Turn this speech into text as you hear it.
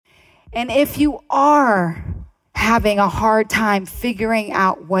And if you are having a hard time figuring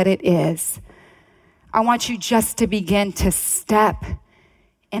out what it is, I want you just to begin to step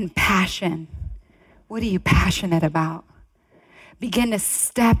in passion. What are you passionate about? Begin to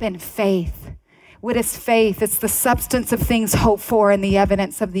step in faith. What is faith? It's the substance of things hoped for and the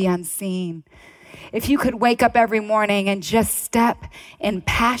evidence of the unseen. If you could wake up every morning and just step in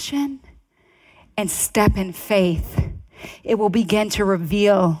passion and step in faith, it will begin to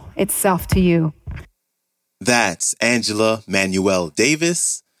reveal itself to you. That's Angela Manuel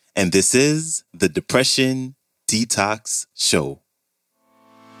Davis, and this is the Depression Detox Show.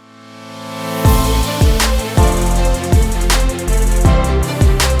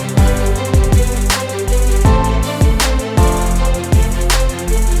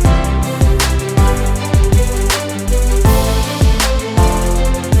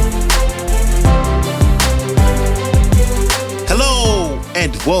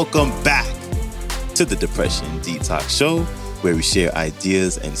 And welcome back to the Depression Detox Show, where we share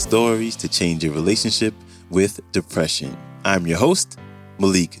ideas and stories to change your relationship with depression. I'm your host,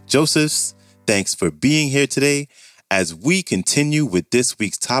 Malik Josephs. Thanks for being here today. As we continue with this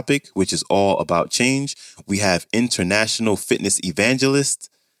week's topic, which is all about change, we have international fitness evangelist,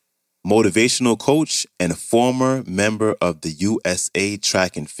 motivational coach, and former member of the USA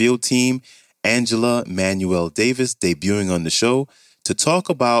track and field team, Angela Manuel Davis, debuting on the show to talk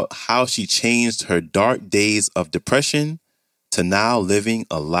about how she changed her dark days of depression to now living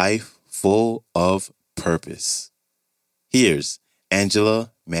a life full of purpose. Here's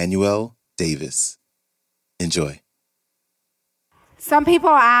Angela Manuel Davis. Enjoy. Some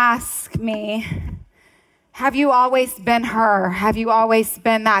people ask me, have you always been her? Have you always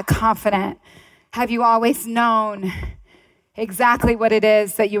been that confident? Have you always known exactly what it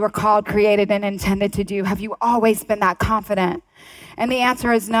is that you were called, created, and intended to do? Have you always been that confident? And the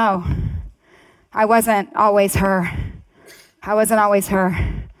answer is no. I wasn't always her. I wasn't always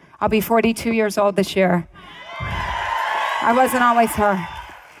her. I'll be 42 years old this year. I wasn't always her.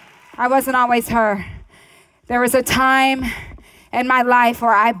 I wasn't always her. There was a time in my life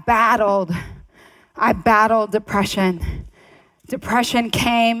where I battled depression. Depression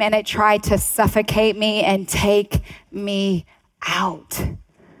came and it tried to suffocate me and take me out.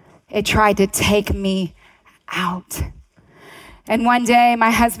 It tried to take me out. And one day my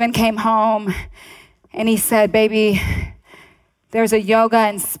husband came home and he said, baby, there's a yoga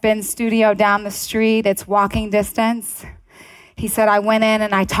and spin studio down the street. It's walking distance. He said, I went in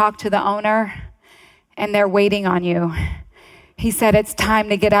and I talked to the owner and they're waiting on you. He said, it's time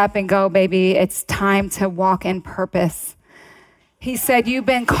to get up and go, baby. It's time to walk in purpose. He said, you've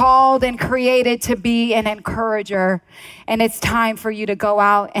been called and created to be an encourager, and it's time for you to go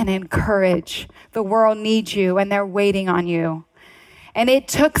out and encourage. The world needs you, and they're waiting on you. And it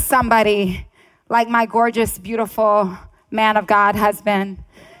took somebody like my gorgeous, beautiful man of God husband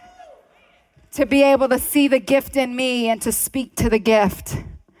to be able to see the gift in me and to speak to the gift.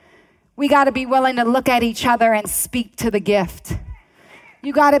 We got to be willing to look at each other and speak to the gift.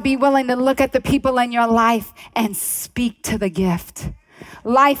 You got to be willing to look at the people in your life and speak to the gift.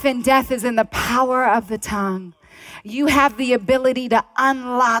 Life and death is in the power of the tongue. You have the ability to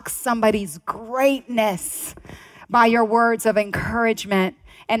unlock somebody's greatness by your words of encouragement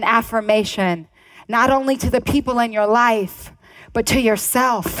and affirmation, not only to the people in your life, but to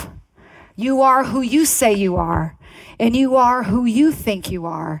yourself. You are who you say you are, and you are who you think you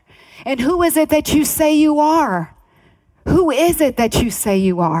are. And who is it that you say you are? Who is it that you say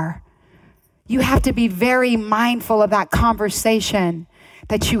you are? You have to be very mindful of that conversation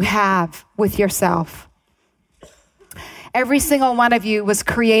that you have with yourself. Every single one of you was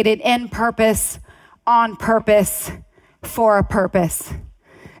created in purpose, on purpose, for a purpose.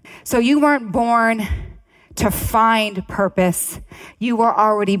 So you weren't born to find purpose. You were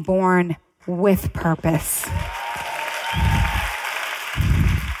already born with purpose.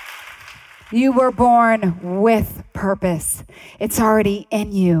 You were born with purpose. It's already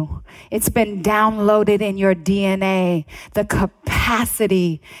in you. It's been downloaded in your DNA, the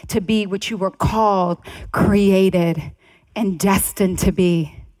capacity to be what you were called, created, and destined to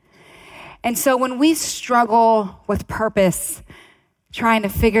be. And so when we struggle with purpose, trying to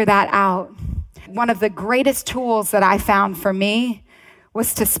figure that out, one of the greatest tools that I found for me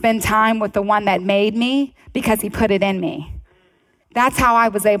was to spend time with the one that made me because he put it in me. That's how I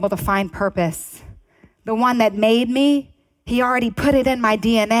was able to find purpose. The one that made me, he already put it in my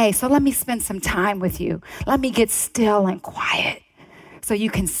DNA. So let me spend some time with you. Let me get still and quiet so you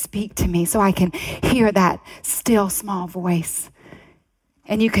can speak to me, so I can hear that still small voice.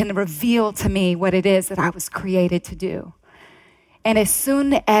 And you can reveal to me what it is that I was created to do. And as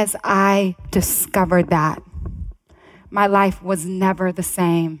soon as I discovered that, my life was never the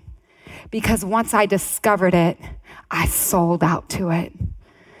same. Because once I discovered it, I sold out to it.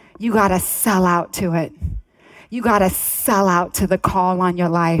 You got to sell out to it. You got to sell out to the call on your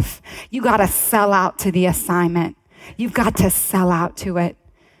life. You got to sell out to the assignment. You've got to sell out to it.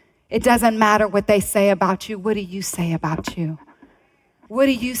 It doesn't matter what they say about you. What do you say about you? What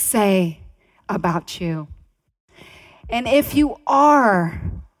do you say about you? And if you are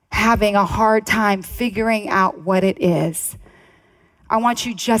having a hard time figuring out what it is, I want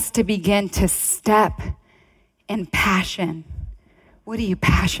you just to begin to step in passion. What are you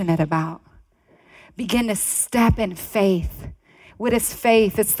passionate about? Begin to step in faith. What is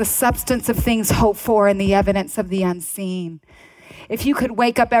faith? It's the substance of things hoped for and the evidence of the unseen. If you could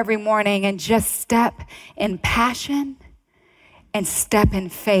wake up every morning and just step in passion and step in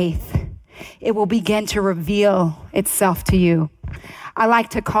faith, it will begin to reveal itself to you. I like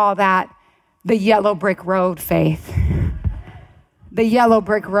to call that the yellow brick road faith. The yellow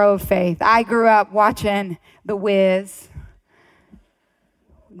brick road faith. I grew up watching The Wiz.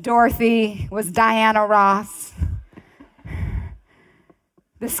 Dorothy was Diana Ross.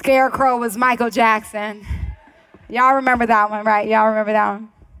 The Scarecrow was Michael Jackson. Y'all remember that one, right? Y'all remember that one?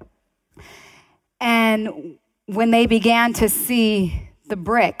 And when they began to see the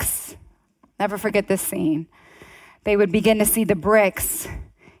bricks, never forget this scene, they would begin to see the bricks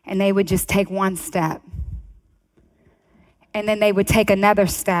and they would just take one step. And then they would take another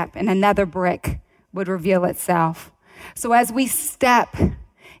step and another brick would reveal itself. So as we step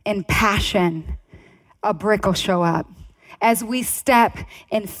in passion, a brick will show up. As we step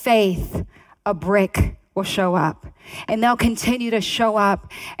in faith, a brick will show up. And they'll continue to show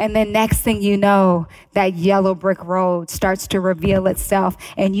up. And then next thing you know, that yellow brick road starts to reveal itself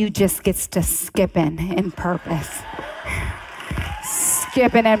and you just gets to skipping in purpose.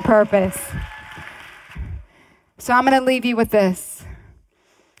 Skipping in purpose. So I'm going to leave you with this.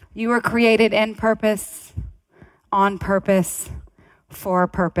 You were created in purpose, on purpose, for a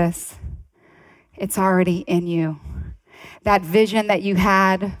purpose. It's already in you. That vision that you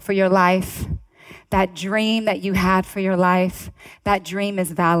had for your life, that dream that you had for your life, that dream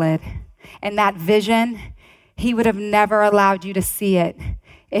is valid. And that vision, he would have never allowed you to see it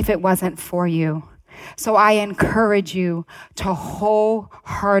if it wasn't for you. So I encourage you to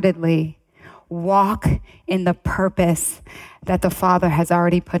wholeheartedly walk in the purpose that the Father has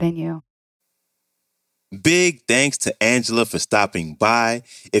already put in you. Big thanks to Angela for stopping by.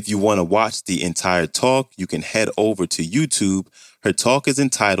 If you want to watch the entire talk, you can head over to YouTube. Her talk is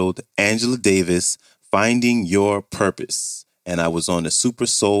entitled Angela Davis, Finding Your Purpose. And I was on the Super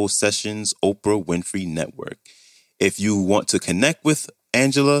Soul Sessions Oprah Winfrey Network. If you want to connect with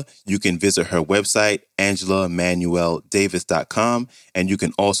Angela, you can visit her website, AngelaManuelDavis.com. And you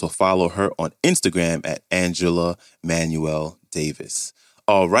can also follow her on Instagram at Angela Manuel Davis.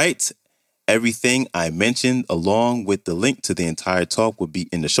 All right. Everything I mentioned, along with the link to the entire talk, will be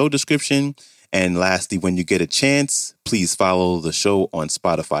in the show description. And lastly, when you get a chance, please follow the show on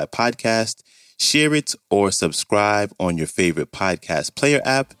Spotify podcast, share it, or subscribe on your favorite podcast player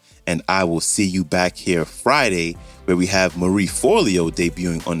app. And I will see you back here Friday, where we have Marie Forleo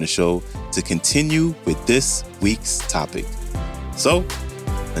debuting on the show to continue with this week's topic. So,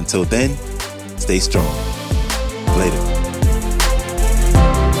 until then, stay strong. Later.